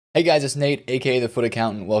Hey guys, it's Nate, aka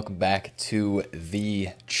TheFutAccountant. Welcome back to the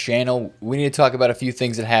channel. We need to talk about a few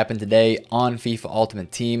things that happened today on FIFA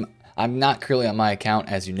Ultimate Team. I'm not currently on my account,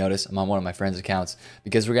 as you notice. I'm on one of my friends' accounts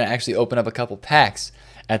because we're going to actually open up a couple packs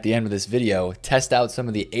at the end of this video, test out some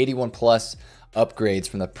of the 81 plus upgrades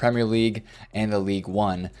from the Premier League and the League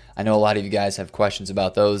One. I know a lot of you guys have questions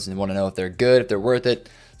about those and want to know if they're good, if they're worth it.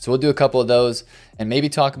 So we'll do a couple of those and maybe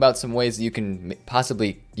talk about some ways that you can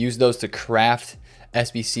possibly use those to craft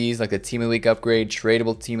SBCs like the Team of the Week upgrade,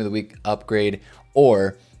 tradable Team of the Week upgrade,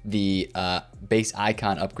 or the base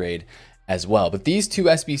icon upgrade as well. But these two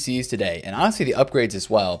SBCs today, and honestly the upgrades as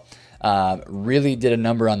well, really did a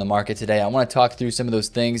number on the market today. I want to talk through some of those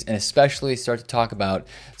things and especially start to talk about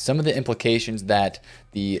some of the implications that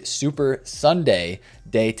the Super Sunday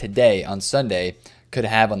day today on Sunday could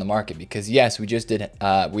have on the market. Because yes, we just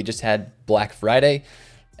had Black Friday,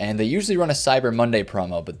 and they usually run a Cyber Monday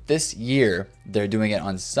promo, but this year they're doing it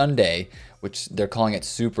on Sunday, which they're calling it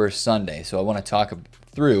Super Sunday. So I want to talk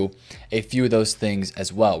through a few of those things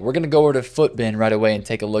as well. We're going to go over to Footbin right away and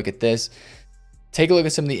take a look at this. Take a look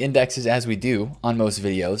at some of the indexes as we do on most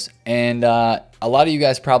videos. And a lot of you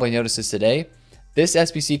guys probably noticed this today. This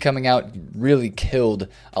SBC coming out really killed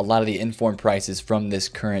a lot of the informed prices from this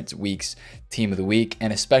current week's Team of the Week,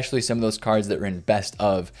 and especially some of those cards that were in best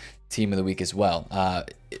of Team of the Week as well.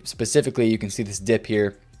 Specifically, you can see this dip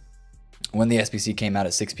here when the SBC came out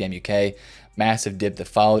at 6 p.m. UK. Massive dip that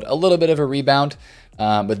followed a little bit of a rebound,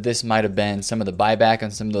 but this might have been some of the buyback on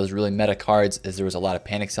some of those really meta cards, as there was a lot of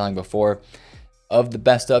panic selling before of the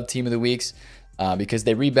best of Team of the Weeks, because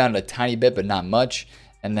they rebounded a tiny bit, but not much.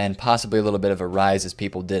 And then possibly a little bit of a rise as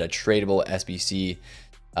people did a tradable SBC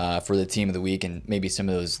for the Team of the Week, and maybe some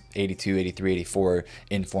of those 82, 83, 84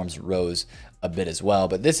 informs rose a bit as well.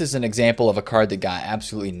 But this is an example of a card that got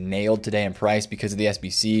absolutely nailed today in price because of the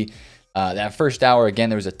SBC. That first hour,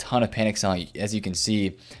 again, there was a ton of panic selling. As you can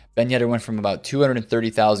see, Ben Yedder went from about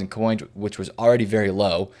 230,000 coins, which was already very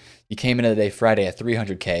low. He came into the day Friday at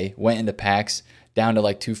 300K, went into packs down to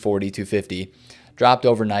like 240, 250, dropped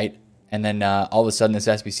overnight. And then all of a sudden this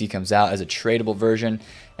SBC comes out as a tradable version,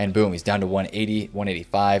 and boom, he's down to 180,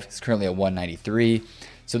 185. He's currently at 193.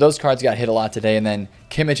 So those cards got hit a lot today. And then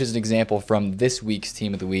Kimmich is an example from this week's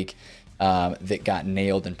Team of the Week that got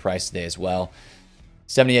nailed in price today as well.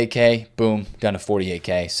 78K, boom, down to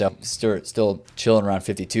 48K. So still chilling around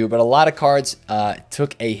 52. But a lot of cards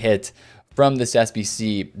took a hit from this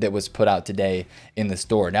SBC that was put out today in the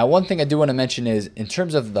store. Now, one thing I do want to mention is in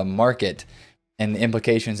terms of the market and the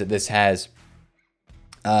implications that this has,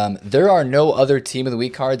 there are no other Team of the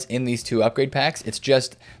Week cards in these two upgrade packs. It's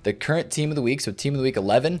just the current Team of the Week, so Team of the Week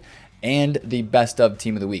 11, and the best of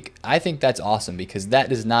Team of the Week. I think that's awesome because that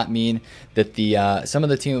does not mean that the some of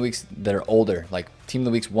the Team of the Weeks that are older, like Team of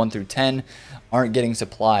the Weeks 1 through 10, aren't getting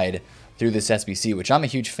supplied through this SBC, which I'm a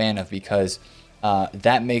huge fan of because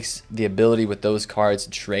that makes the ability with those cards to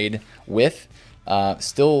trade with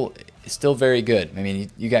still very good. I mean,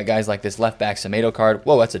 you got guys like this left back Semedo card.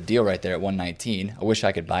 Whoa, that's a deal right there at 119. I wish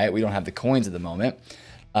I could buy it. We don't have the coins at the moment.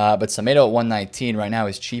 But Semedo at 119 right now,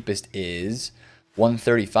 his cheapest is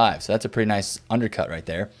 135. So that's a pretty nice undercut right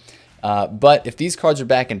there. But if these cards are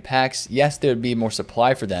back in packs, yes, there would be more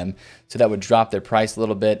supply for them. So that would drop their price a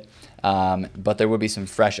little bit. But there would be some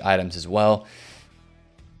fresh items as well.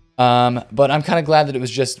 But I'm kind of glad that it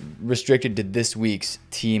was just restricted to this week's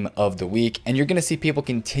Team of the Week. And you're going to see people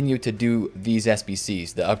continue to do these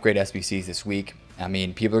SBCs, the upgrade SBCs this week. I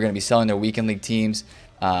mean, people are going to be selling their weekend league teams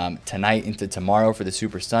tonight into tomorrow for the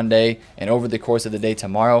Super Sunday. And over the course of the day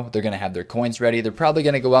tomorrow, they're going to have their coins ready. They're probably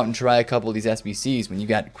going to go out and try a couple of these SBCs. When you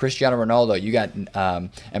got Cristiano Ronaldo, you got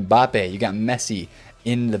Mbappe, you got Messi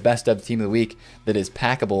in the best of Team of the Week that is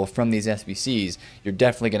packable from these SBCs, you're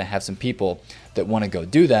definitely going to have some people that want to go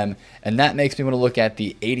do them. And that makes me want to look at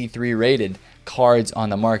the 83 rated cards on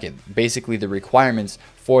the market. Basically, the requirements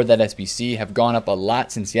for that SBC have gone up a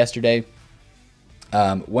lot since yesterday.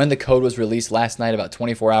 When the code was released last night, about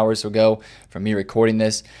 24 hours ago from me recording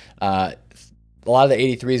this, a lot of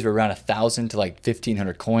the 83s were around 1,000 to like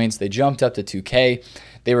 1,500 coins. They jumped up to 2K.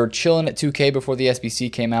 They were chilling at 2K before the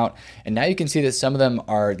SBC came out. And now you can see that some of them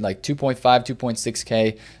are like 2.5,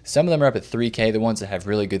 2.6K. Some of them are up at 3K, the ones that have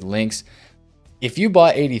really good links. If you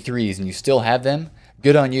bought 83s and you still have them,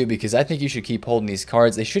 good on you, because I think you should keep holding these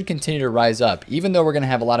cards. They should continue to rise up. Even though we're going to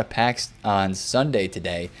have a lot of packs on Sunday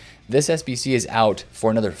today, this SBC is out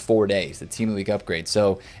for another 4 days, the Team of the Week upgrade.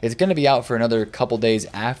 So it's going to be out for another couple days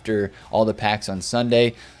after all the packs on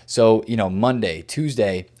Sunday. So, you know, Monday,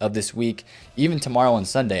 Tuesday of this week, even tomorrow on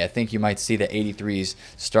Sunday, I think you might see the 83s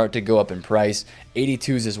start to go up in price.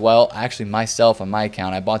 82s as well. Actually, myself on my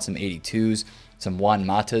account, I bought some 82s. some Juan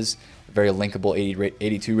Matas, very linkable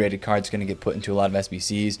 82 rated cards, going to get put into a lot of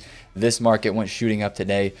SBCs. This market went shooting up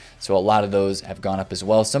today, so a lot of those have gone up as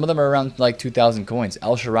well. Some of them are around like 2,000 coins.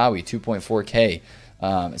 El Shaarawy, 2.4K.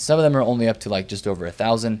 Some of them are only up to like just over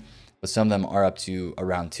 1,000, but some of them are up to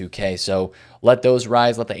around 2K. So let those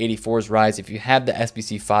rise, let the 84s rise. If you have the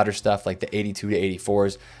SBC fodder stuff like the 82 to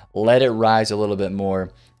 84s, let it rise a little bit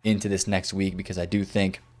more into this next week, because I do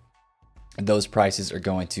think those prices are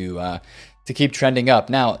going to keep trending up.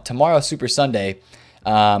 Now, tomorrow, Super Sunday,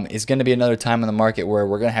 is going to be another time in the market where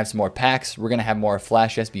we're going to have some more packs. We're going to have more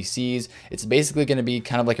Flash SBCs. It's basically going to be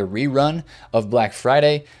kind of like a rerun of Black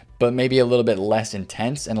Friday, but maybe a little bit less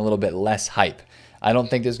intense and a little bit less hype. I don't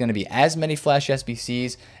think there's going to be as many Flash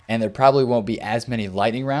SBCs, and there probably won't be as many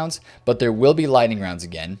lightning rounds, but there will be lightning rounds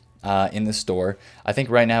again in the store. I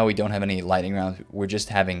think right now we don't have any lightning rounds. We're just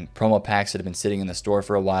having promo packs that have been sitting in the store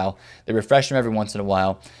for a while. They refresh them every once in a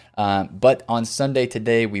while. But on Sunday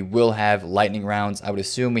today, we will have lightning rounds. I would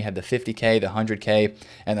assume we have the 50K, the 100K,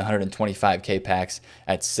 and the 125K packs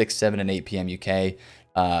at 6, 7, and 8 p.m.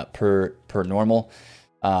 UK per normal.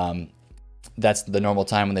 That's the normal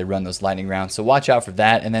time when they run those lightning rounds. So watch out for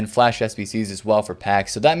that. And then Flash SBCs as well for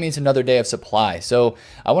packs. So that means another day of supply. So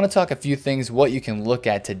I want to talk a few things, what you can look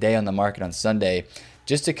at today on the market on Sunday,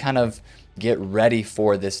 just to kind of get ready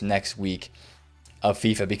for this next week of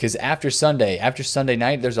FIFA. Because after Sunday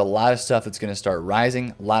night, there's a lot of stuff that's going to start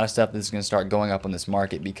rising, a lot of stuff that's going to start going up on this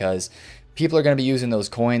market, because people are going to be using those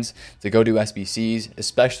coins to go do SBCs,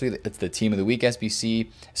 especially it's the Team of the Week SBC,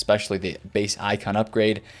 especially the base icon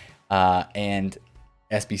upgrade, and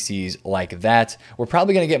SBCs like that. We're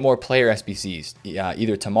probably going to get more player SBCs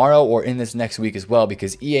either tomorrow or in this next week as well,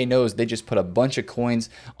 because EA knows they just put a bunch of coins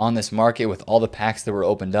on this market with all the packs that were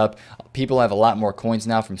opened up. People have a lot more coins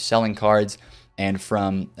now from selling cards and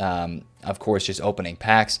from, of course, just opening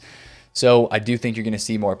packs. So I do think you're going to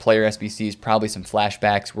see more player SBCs, probably some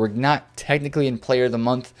flashbacks. We're not technically in player of the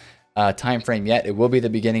month time frame yet. It will be the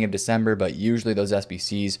beginning of December, but usually those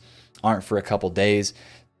SBCs aren't for a couple days.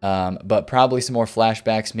 But probably some more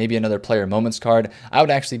flashbacks, maybe another player moments card. I would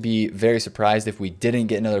actually be very surprised if we didn't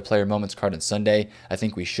get another player moments card on Sunday. I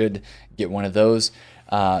think we should get one of those.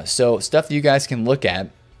 So stuff that you guys can look at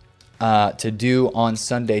to do on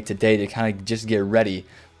Sunday today to kind of just get ready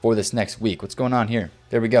for this next week. What's going on here?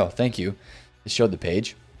 There we go. Thank you. It showed the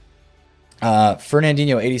page.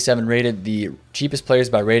 Fernandinho 87 rated, the cheapest players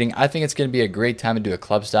by rating. I think it's going to be a great time to do a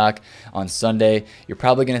club stock on Sunday. You're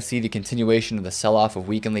probably going to see the continuation of the sell-off of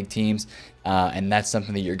weekend league teams, and that's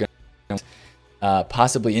something that you're going to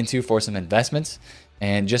possibly into for some investments,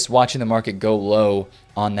 and just watching the market go low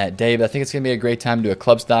on that day. But I think it's going to be a great time to do a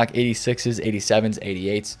club stock, 86s, 87s,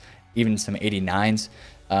 88s, even some 89s,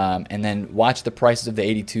 and then watch the prices of the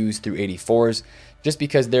 82s through 84s. Just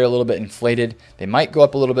because they're a little bit inflated. They might go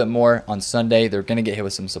up a little bit more on Sunday. They're going to get hit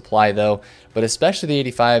with some supply though, but especially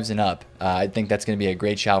the 85s and up. I think that's going to be a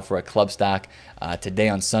great shout for a club stock today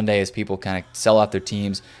on Sunday, as people kind of sell out their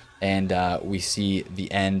teams, and we see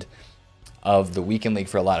the end of the weekend league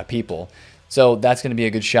for a lot of people. So that's going to be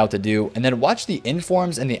a good shout to do. And then watch the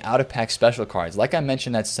informs and the out-of-pack special cards. Like I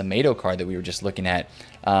mentioned, that Semedo card that we were just looking at,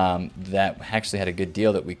 that actually had a good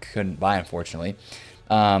deal that we couldn't buy, unfortunately.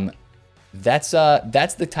 That's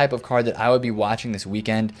the type of card that I would be watching this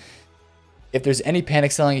weekend. If there's any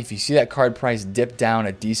panic selling, if you see that card price dip down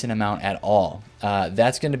a decent amount at all,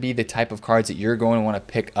 that's going to be the type of cards that you're going to want to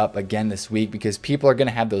pick up again this week, because people are going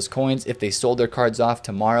to have those coins. If they sold their cards off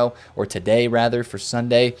tomorrow, or today rather, for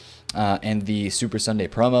Sunday and the Super Sunday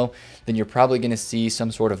promo, then you're probably going to see some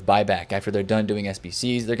sort of buyback. After they're done doing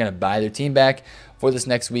SBCs, they're going to buy their team back for this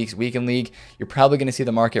next week's weekend league. You're probably going to see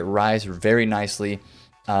the market rise very nicely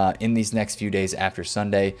in these next few days after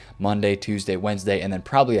Sunday, Monday, Tuesday, Wednesday, and then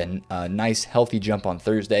probably a nice healthy jump on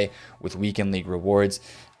Thursday with weekend league rewards.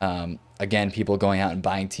 Again, people going out and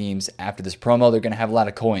buying teams after this promo, they're going to have a lot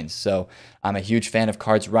of coins. So I'm a huge fan of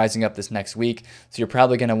cards rising up this next week. So you're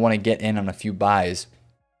probably going to want to get in on a few buys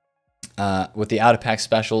with the out-of-pack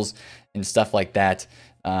specials and stuff like that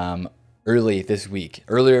early this week,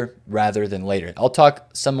 earlier rather than later. I'll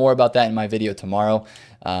talk some more about that in my video tomorrow.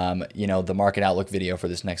 You know, the market outlook video for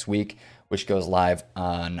this next week, which goes live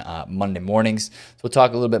on Monday mornings. So we'll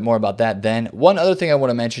talk a little bit more about that then. One other thing I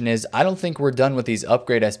want to mention is I don't think we're done with these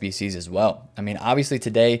upgrade SBCs as well. I mean, obviously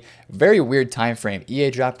today, very weird time frame.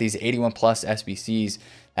 EA dropped these 81 plus SBCs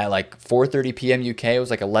at like 4:30 p.m. UK. It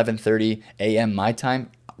was like 11:30 a.m. my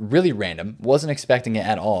time. Really random. Wasn't expecting it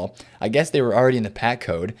at all. I guess they were already in the pack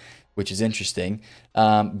code, which is interesting.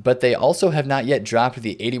 But they also have not yet dropped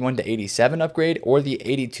the 81 to 87 upgrade or the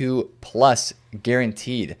 82 plus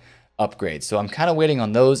guaranteed upgrades. So I'm kind of waiting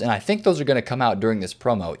on those, and I think those are going to come out during this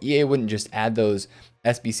promo. EA wouldn't just add those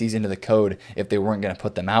SBCs into the code if they weren't going to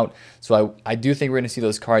put them out. So I do think we're going to see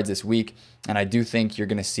those cards this week, and I do think you're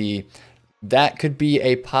going to see that could be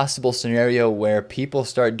a possible scenario where people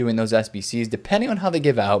start doing those SBCs depending on how they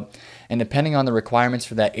give out and depending on the requirements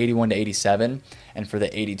for that 81 to 87 and for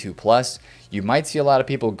the 82 plus. You might see a lot of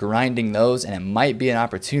people grinding those, and it might be an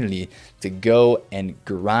opportunity to go and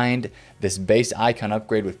grind this base icon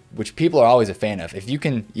upgrade, which people are always a fan of. If you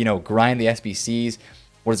can, grind the SBCs,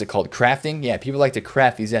 what is it called? Crafting? Yeah, people like to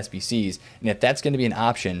craft these SBCs. And if that's going to be an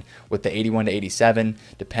option with the 81 to 87,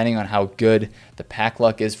 depending on how good the pack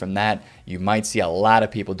luck is from that, you might see a lot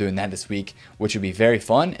of people doing that this week, which would be very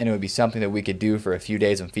fun. And it would be something that we could do for a few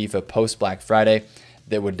days on FIFA post Black Friday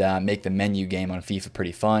that would make the menu game on FIFA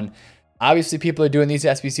pretty fun. Obviously, people are doing these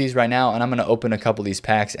SBCs right now, and I'm going to open a couple of these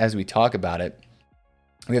packs as we talk about it.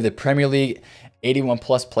 We have the Premier League 81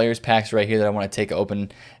 plus players packs right here that I want to take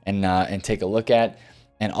open and take a look at.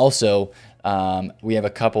 And also, we have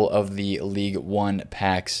a couple of the League One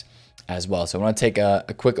packs as well. So I want to take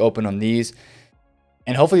a quick open on these.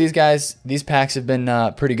 And hopefully these packs have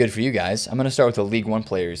been pretty good for you guys. I'm going to start with the League One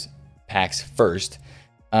players packs first.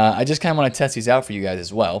 I just kind of want to test these out for you guys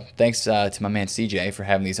as well. Thanks to my man CJ for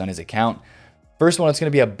having these on his account. First one, it's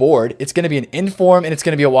going to be a board. It's going to be an inform, and it's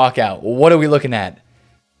going to be a walkout. What are we looking at?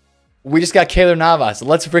 We just got Keylor Navas.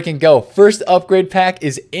 Let's freaking go. First upgrade pack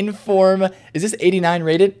is Inform. Is this 89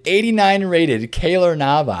 rated? 89 rated Keylor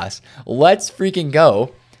Navas. Let's freaking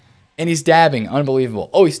go. And he's dabbing. Unbelievable.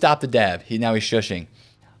 Oh, he stopped the dab. Now he's shushing.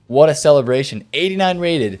 What a celebration. 89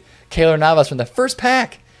 rated Keylor Navas from the first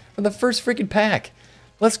pack. From the first freaking pack.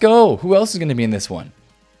 Let's go. Who else is going to be in this one?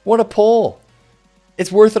 What a pull.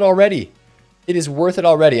 It's worth it already. It is worth it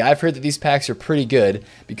already. I've heard that these packs are pretty good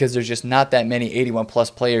because there's just not that many 81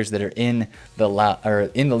 plus players that are in the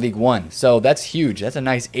League One. So that's huge. That's a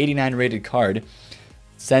nice 89 rated card.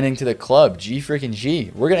 Sending to the club. G freaking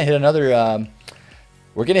G. We're gonna hit another.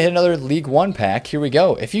 League One pack. Here we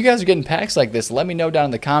go. If you guys are getting packs like this, let me know down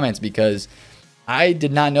in the comments because I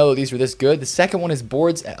did not know these were this good. The second one is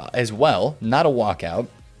boards as well, not a walkout.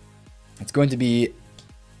 It's going to be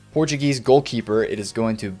Portuguese goalkeeper. It is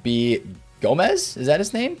going to be Gomez? Is that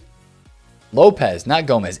his name? Lopez, not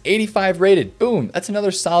Gomez. 85 rated. Boom. That's another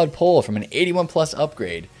solid pull from an 81 plus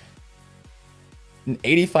upgrade. An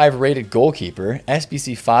 85 rated goalkeeper.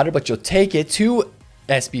 SBC fodder, but you'll take it. 2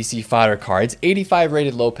 SBC fodder cards. 85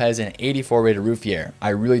 rated Lopez and 84 rated Ruffier. I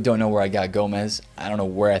really don't know where I got Gomez. I don't know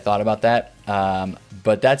where I thought about that.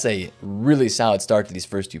 But that's a really solid start to these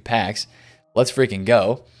first 2 packs. Let's freaking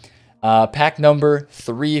go. Pack number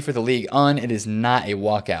 3 for the League On. It is not a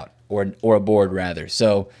walkout. Or a board rather.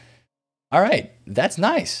 So, all right, that's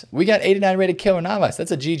nice. We got 89 rated Keylor Navas.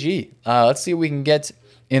 That's a GG. Let's see what we can get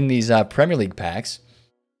in these Premier League packs.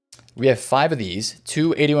 We have 5 of these.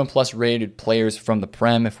 2 81 plus rated players from the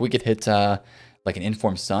Prem. If we could hit like an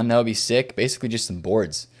Informed Sun, that would be sick. Basically just some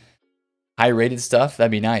boards. High rated stuff, that'd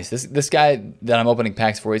be nice. This guy that I'm opening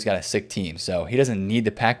packs for, he's got a sick team. So he doesn't need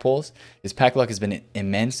the pack pulls. His pack luck has been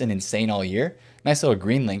immense and insane all year. Nice little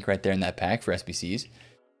green link right there in that pack for SBCs.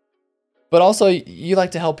 But also, you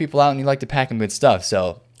like to help people out and you like to pack them good stuff.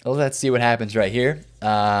 So let's see what happens right here.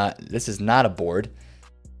 This is not a board.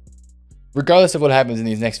 Regardless of what happens in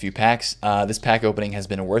these next few packs, this pack opening has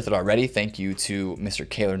been worth it already. Thank you to Mr.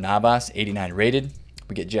 Keylor Navas, 89 rated.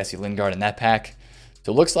 We get Jesse Lingard in that pack.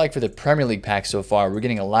 So it looks like for the Premier League pack so far, we're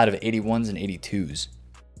getting a lot of 81s and 82s,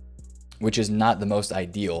 which is not the most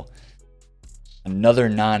ideal. Another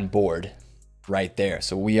non-board right there.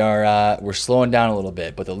 So we're slowing down a little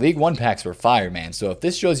bit, but the League One packs were fire, man. So if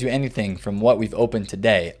this shows you anything from what we've opened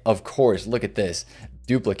today, of course, look at this.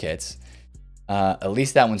 Duplicates. At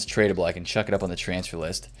least that one's tradable. I can chuck it up on the transfer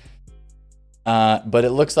list. But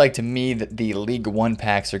it looks like to me that the League One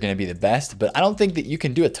packs are going to be the best, but I don't think that you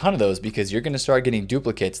can do a ton of those because you're going to start getting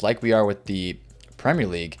duplicates like we are with the Premier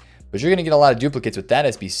League, but you're going to get a lot of duplicates with that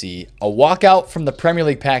SBC. A walkout from the Premier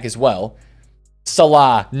League pack as well.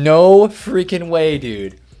 Salah. No freaking way,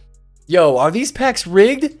 dude. Yo, are these packs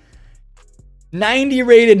rigged? 90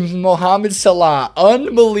 rated Mohamed Salah.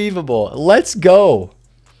 Unbelievable. Let's go.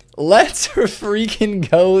 Let's freaking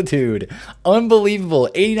go, dude. Unbelievable.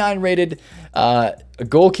 89 rated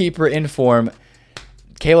goalkeeper Inform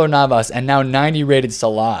Keylor Navas and now 90 rated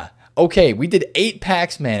Salah. Okay, we did 8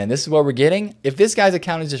 packs, man, and this is what we're getting. If this guy's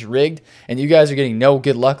account is just rigged and you guys are getting no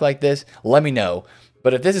good luck like this, let me know.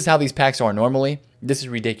 But if this is how these packs are normally, this is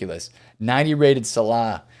ridiculous. 90 rated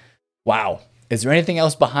Salah. Wow. Is there anything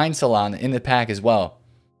else behind Salah in the pack as well?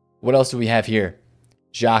 What else do we have here?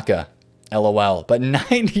 Xhaka. LOL. But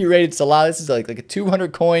 90 rated Salah. This is like a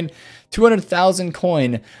 200,000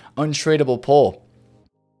 coin untradeable pull.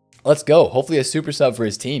 Let's go. Hopefully a super sub for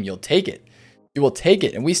his team. You'll take it. You will take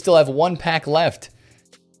it. And we still have one pack left.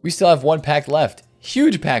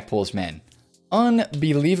 Huge pack pulls, man.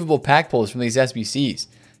 Unbelievable pack pulls from these SBCs.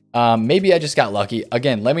 Maybe I just got lucky.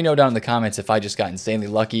 Again, let me know down in the comments if I just got insanely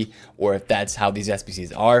lucky or if that's how these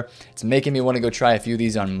SBCs are. It's making me want to go try a few of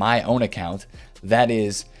these on my own account. That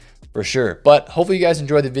is for sure. But hopefully you guys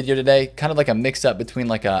enjoyed the video today. Kind of like a mix up between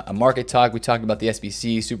like a market talk. We talked about the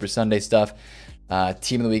SBC, Super Sunday stuff,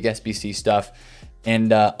 Team of the Week SBC stuff,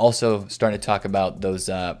 and also starting to talk about those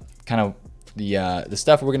kind of the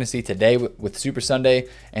stuff we're going to see today with Super Sunday,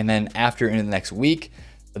 and then after in the next week,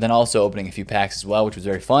 but then also opening a few packs as well, which was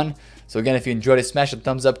very fun. So again, if you enjoyed it, smash the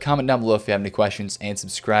thumbs up, comment down below if you have any questions, and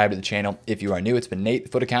subscribe to the channel if you are new. It's been Nate,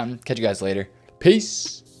 the Foot Accountant. Catch you guys later.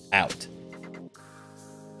 Peace out.